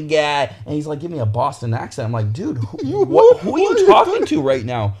doing, guy?" And he's like, give me a Boston accent. I'm like, dude, who are you talking to right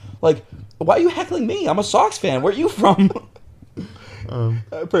now? Like, why are you heckling me? I'm a Sox fan. Where are you from?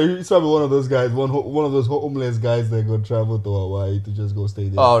 He's probably one of those guys, one of those homeless guys that go travel to Hawaii to just go stay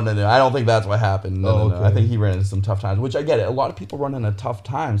there. Oh, no, I don't think that's what happened. No. I think he ran into some tough times, which I get it. A lot of people run into tough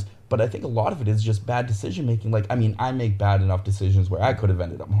times, but I think a lot of it is just bad decision making. Like, I mean, I make bad enough decisions where I could have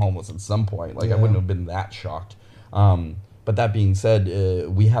ended up homeless at some point. Like, I wouldn't have been that shocked. But that being said,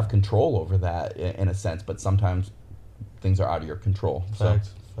 we have control over that in a sense, but sometimes things are out of your control.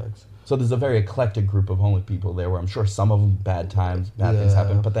 Facts. So there's a very eclectic group of homeless people there where I'm sure some of them bad things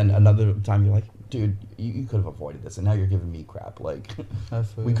happen, but then another time you're like, dude, you could have avoided this, and now you're giving me crap. Like,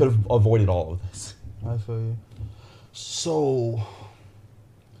 we could have avoided all of this. I feel you. So,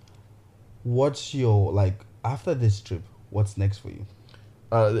 what's your, like, after this trip, what's next for you?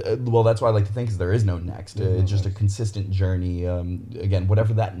 Well, that's why I like to think is there is no next. It's just a consistent journey. Again,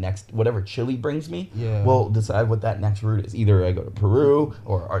 whatever Chile brings me, we'll decide what that next route is. Either I go to Peru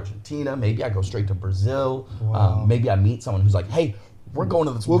or Argentina. Maybe I go straight to Brazil. Wow. Maybe I meet someone who's like, hey, we're going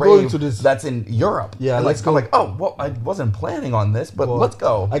to this rave that's in Europe. Yeah, and let's go. I'm like, oh, well, I wasn't planning on this, but let's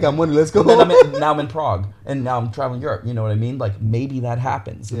go. I got money, let's go. And then now I'm in Prague, and now I'm traveling Europe. You know what I mean? Like, maybe that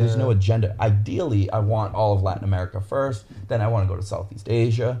happens. So there's no agenda. Ideally, I want all of Latin America first. Then I want to go to Southeast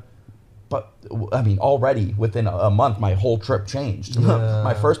Asia. But, I mean, already within a month, my whole trip changed. Yeah.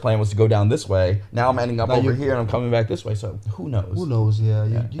 My first plan was to go down this way. Now I'm ending up over here, and I'm coming back this way. So who knows? Who knows,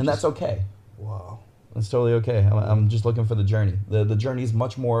 And that's okay. Wow. It's totally okay. I'm just looking for the journey. The journey is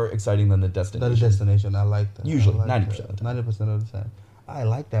much more exciting than the destination. The destination, I like that. Usually, like 90% of the time. 90% of the time. I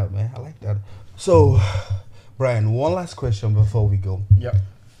like that, man. I like that. So, Brian, one last question before we go. Yep.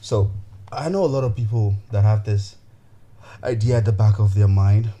 So, I know a lot of people that have this idea at the back of their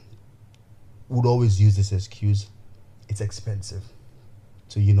mind would always use this excuse. It's expensive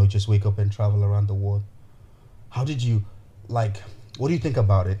to, just wake up and travel around the world. How did you, what do you think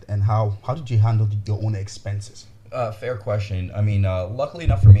about it, and how did you handle your own expenses? Fair question. I mean, luckily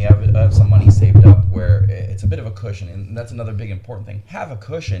enough for me, I have some money saved up where it's a bit of a cushion, and that's another big important thing. Have a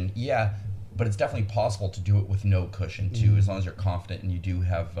cushion, yeah, but it's definitely possible to do it with no cushion too, as long as you're confident and you do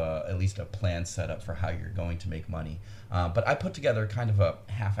have at least a plan set up for how you're going to make money. But I put together kind of a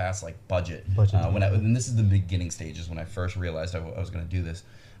half-ass budget. And this is the beginning stages when I first realized I was going to do this.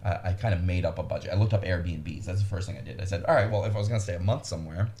 I kind of made up a budget. I looked up Airbnbs. That's the first thing I did. I said, all right, well, if I was going to stay a month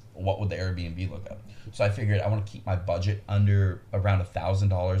somewhere, what would the Airbnb look up? So I figured I want to keep my budget under around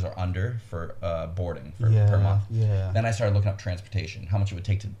 $1,000 or under for boarding per month. Yeah. Then I started looking up transportation, how much it would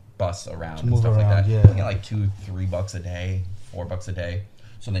take to bus around and stuff like that. Yeah. Looking at $2-3 a day, $4 a day.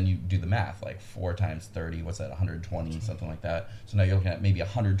 So then you do the math, 4 times 30, what's that, 120, something like that. So now you're looking at maybe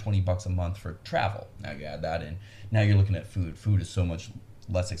 $120 a month for travel. Now you add that in. Now you're looking at food. Food is so much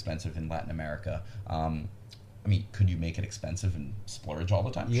less expensive in Latin America. I mean, could you make it expensive and splurge all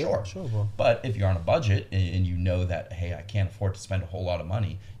the time? Yeah, sure. Bro. But if you're on a budget and you know that, hey, I can't afford to spend a whole lot of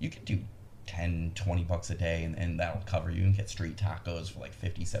money, you could do $10-20 a day, and that'll cover you, and get street tacos for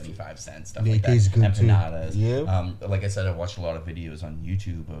 50-75 cents, stuff like that. Empanadas. Yeah. Like I said, I watched a lot of videos on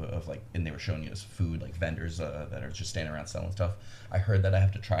YouTube of and they were showing us food, vendors that are just standing around selling stuff. I heard that I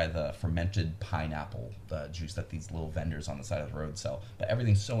have to try the fermented pineapple juice that these little vendors on the side of the road sell. But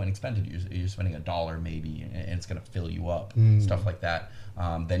everything's so inexpensive. You're spending $1 maybe, and it's gonna fill you up. Stuff like that.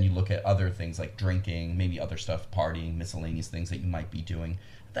 Then you look at other things like drinking, maybe other stuff, partying, miscellaneous things that you might be doing.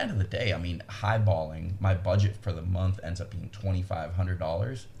 At the end of the day, I mean, highballing, my budget for the month ends up being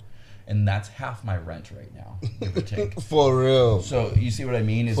 $2,500, and that's half my rent right now, give or take. For real. So you see what I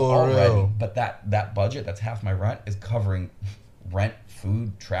mean? But that budget, that's half my rent, is covering rent,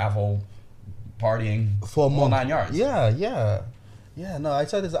 food, travel, partying, for a month. All 9 yards. Yeah. No, I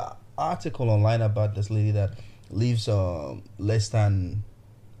saw this article online about this lady that leaves less than,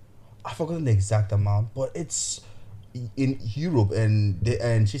 I've forgotten the exact amount, but it's in Europe,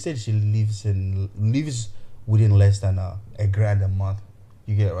 and she said she lives within less than $1,000 a month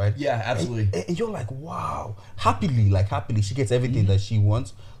You get it, right? Yeah, absolutely. And you're like, wow, happily, she gets everything that she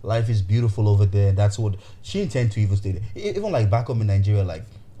wants. Life is beautiful over there. That's what she intends to even stay there. Even like back home in Nigeria, like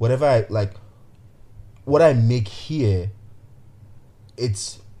whatever what I make here,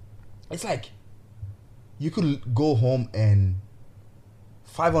 it's like you could go home and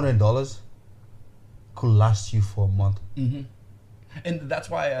 $500 could last you for a month. Mm-hmm. And that's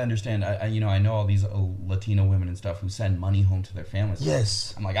why I understand. I know all these Latino women and stuff who send money home to their families.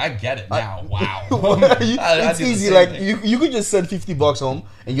 Yes, I'm like, I get it now. Wow, it's easy. Like you could just send $50 home,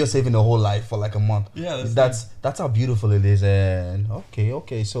 and you're saving a whole life for like a month. Yeah, that's how beautiful it is. And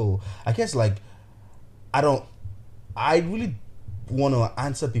okay. So I guess like I really want to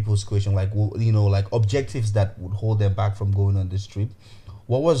answer people's question, like like objectives that would hold them back from going on this trip.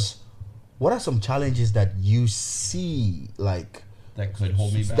 What are some challenges that you see like? That could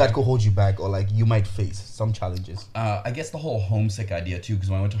hold me back. That could hold you back, or like you might face some challenges. I guess the whole homesick idea too, because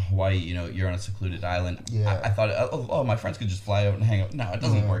when I went to Hawaii, you're on a secluded island. Yeah. I thought, my friends could just fly out and hang out. No, it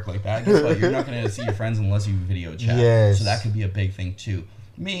doesn't work like that. Guess what? You're not going to see your friends unless you video chat. Yes. So that could be a big thing too.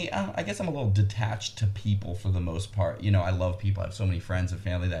 Me, I guess I'm a little detached to people for the most part. I love people. I have so many friends and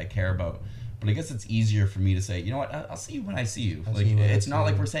family that I care about. But I guess it's easier for me to say, you know what, I'll see you when I see you. It's not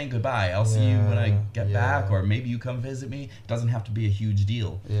like we're saying goodbye. I'll see you when I get back, or maybe you come visit me. It doesn't have to be a huge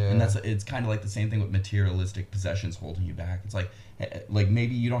deal. Yeah. And it's kind of like the same thing with materialistic possessions holding you back. It's like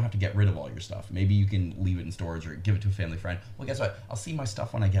maybe you don't have to get rid of all your stuff. Maybe you can leave it in storage or give it to a family friend. Well, guess what? I'll see my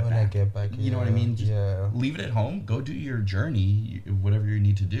stuff when I get back. You know what I mean? Just leave it at home. Go do your journey, whatever you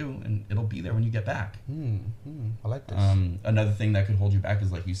need to do, and it'll be there when you get back. I like this. Another thing that could hold you back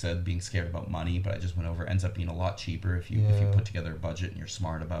is, like you said, being scared about money. But I just went over. Ends up being a lot cheaper if you put together a budget and you're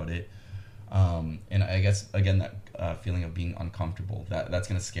smart about it. And I guess again that feeling of being uncomfortable, that's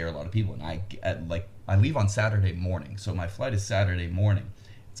going to scare a lot of people. And I leave on Saturday morning, so my flight is Saturday morning.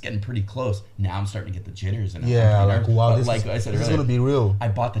 It's getting pretty close. Now I'm starting to get the jitters. And wow, this is going to be real. I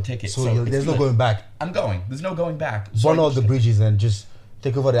bought the ticket. So there's no going back. I'm going. There's no going back. Burn all the bridges and just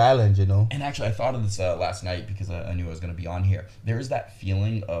take over the island, And actually, I thought of this last night because I knew I was going to be on here. There is that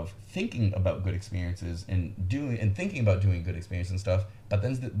feeling of thinking about good experiences and thinking about doing good experiences and stuff. But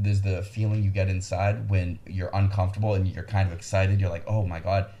then there's the feeling you get inside when you're uncomfortable and you're kind of excited. You're like, oh my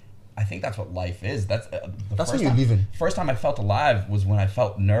God. I think that's what life is. That's when you're leaving. First time I felt alive was when I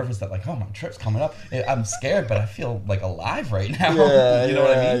felt nervous that like, oh, my trip's coming up. I'm scared, but I feel like alive right now. You know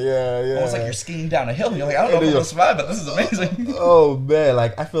what I mean? Yeah. Almost like you're skiing down a hill and you're like, I don't know if I'm gonna survive, but this is amazing. Oh man,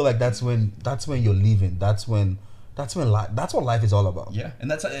 like I feel like that's when you're leaving. That's what life is all about. Yeah,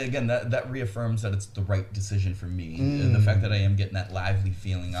 and that's again that reaffirms that it's the right decision for me. And the fact that I am getting that lively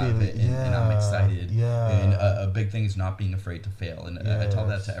feeling out of it, and I'm excited. Yeah. And a big thing is not being afraid to fail. And I tell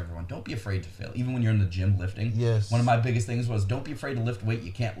that to everyone: don't be afraid to fail, even when you're in the gym lifting. Yes. One of my biggest things was don't be afraid to lift weight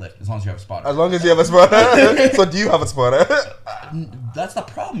you can't lift, as long as you have a spotter. As long as you have a spotter. So do you have a spotter? That's the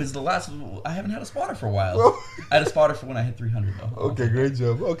problem. I haven't had a spotter for a while. I had a spotter for when I hit 300 though. Okay, great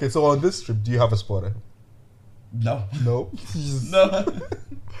job. Okay, so on this trip, do you have a spotter? No. No. No.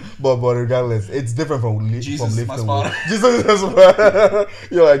 But regardless, it's different from Jesus lifting. My spotter. Jesus is my spotter.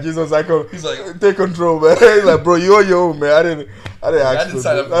 You're like, Jesus, he's like, take control, man. He's like, bro, you're on your own, man. I didn't ask you.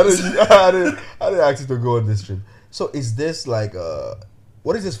 I didn't ask you to go on this trip. So is this like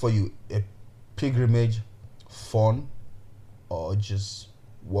what is this for you? A pilgrimage, fun, or just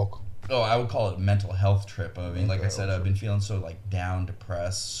walk? Oh, I would call it a mental health trip. I mean, like I said, I've been feeling so like down,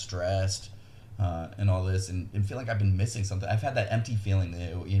 depressed, stressed. And all this, and feel like I've been missing something. I've had that empty feeling,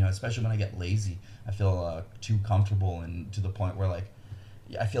 especially when I get lazy. I feel too comfortable, and to the point where like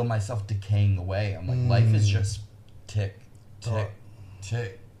I feel myself decaying away. I'm like, life is just tick, tick,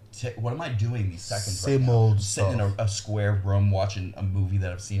 tick, tick. What am I doing these seconds? Same right now? old sitting stuff. in a square room watching a movie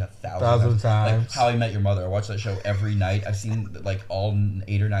that I've seen 1,000 times. Like How I Met Your Mother. I watch that show every night. I've seen like all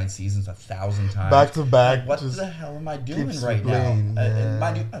 8 or 9 seasons 1,000 times. Back to back. Like, what the hell am I doing right now? And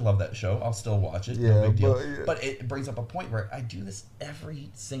mind you, I love that show. I'll still watch it. No big deal. But it brings up a point where I do this every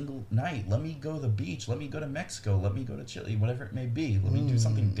single night. Let me go to the beach. Let me go to Mexico. Let me go to Chile. Whatever it may be. Let me do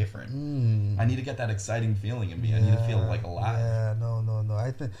something different. I need to get that exciting feeling in me. I need to feel like alive. Yeah, no.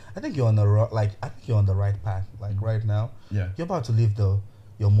 I think you're on the you're on the right path. Like right now, you're about to live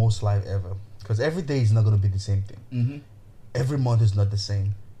your most life ever. Because every day is not going to be the same thing. Every month is not the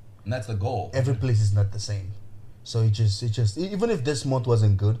same. And that's the goal. Every place is not the same. So it just even if this month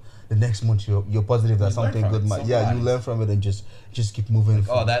wasn't good, the next month you're positive that something good might. Yeah, you learn from it and just keep moving.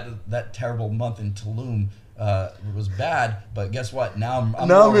 Like, that terrible month in Tulum was bad, but guess what? Now I'm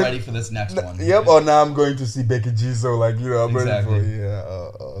more ready for this next one. Yep. Or now I'm going to see Becky G. So like I'm exactly. ready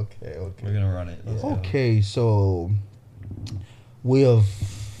for Okay. We're gonna run it. Okay, so we have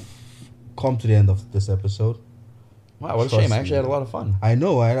come to the end of this episode. Wow, what a Trust shame. I actually me. had a lot of fun. I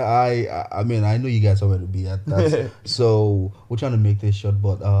know. I mean, I know you guys are going to be at that. So we're trying to make this short,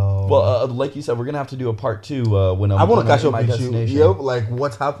 but Well, like you said, we're gonna have to do a part 2 when I want to catch in up my with you. destination. Yep, like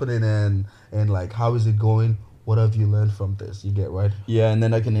what's happening and like how is it going? What have you learned from this? You get right. Yeah, and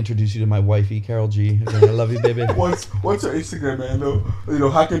then I can introduce you to my wifey, Carol G. Again, I love you, baby. What's your Instagram, man?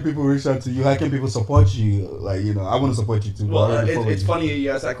 How can people reach out to you? How can people support you? Like, I want to support you too. Well, it's funny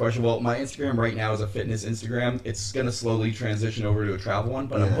you asked that question. Well, my Instagram right now is a fitness Instagram. It's going to slowly transition over to a travel one,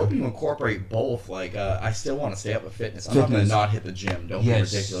 but I'm hoping to incorporate both. Like, I still want to stay up with fitness. I'm not going to not hit the gym. Don't be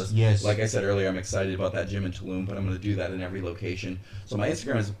ridiculous. Yes. Like I said earlier, I'm excited about that gym in Tulum, but I'm going to do that in every location. So my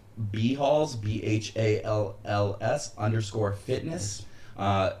Instagram is bhalls, BHALLS_fitness.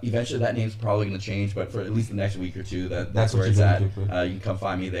 Eventually that name's probably going to change, but for at least the next week or two, that's where it's at. You can come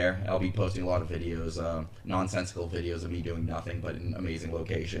find me there. I'll be posting a lot of videos, nonsensical videos of me doing nothing, but in amazing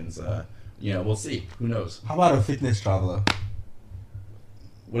locations. We'll see. Who knows? How about a fitness traveler?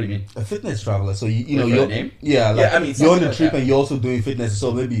 What do you mean? A fitness traveler. So Like you're that name? Yeah, Yeah, I mean, you're on something the like trip that. and you're also doing fitness.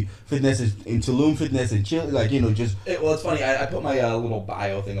 So maybe fitness is in Tulum, fitness in Chile. Like just Well, it's funny. I put my little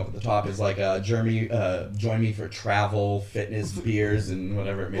bio thing up at the top. It's like, Jeremy, join me for travel, fitness, beers, and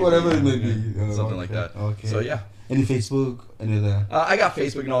whatever it may be. Something like that. Okay. So, yeah. Any Facebook? Any of that? I got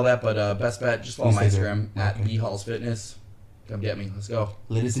Facebook and all that, but best bet, just follow my Instagram at Okay. bhallsfitness. Come get me. Let's go.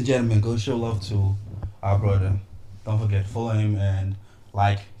 Ladies and gentlemen, go show love to our brother. Don't forget, follow him and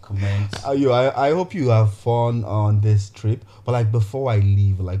like, comment. I hope you have fun on this trip. But like before I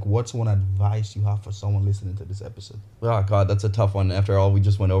leave, like what's one advice you have for someone listening to this episode? Oh, God, that's a tough one after all we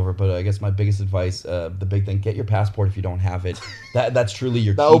just went over. But I guess my biggest advice, the big thing, get your passport if you don't have it. That's truly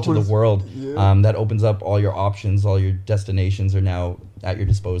your key to the world. Yeah. That opens up all your options. All your destinations are now at your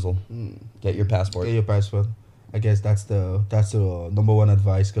disposal. Get your passport. Get your passport. I guess that's the number one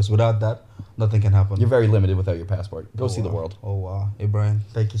advice, because without that, nothing can happen. You're very limited without your passport. Go see the wow. world. Oh wow. Hey Brian,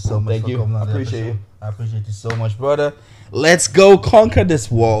 thank you so much Thank for you. coming on I the appreciate episode. you. I appreciate you so much, brother. Let's go conquer this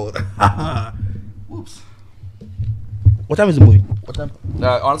world. Whoops. What time is the movie? What time?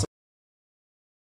 Honestly.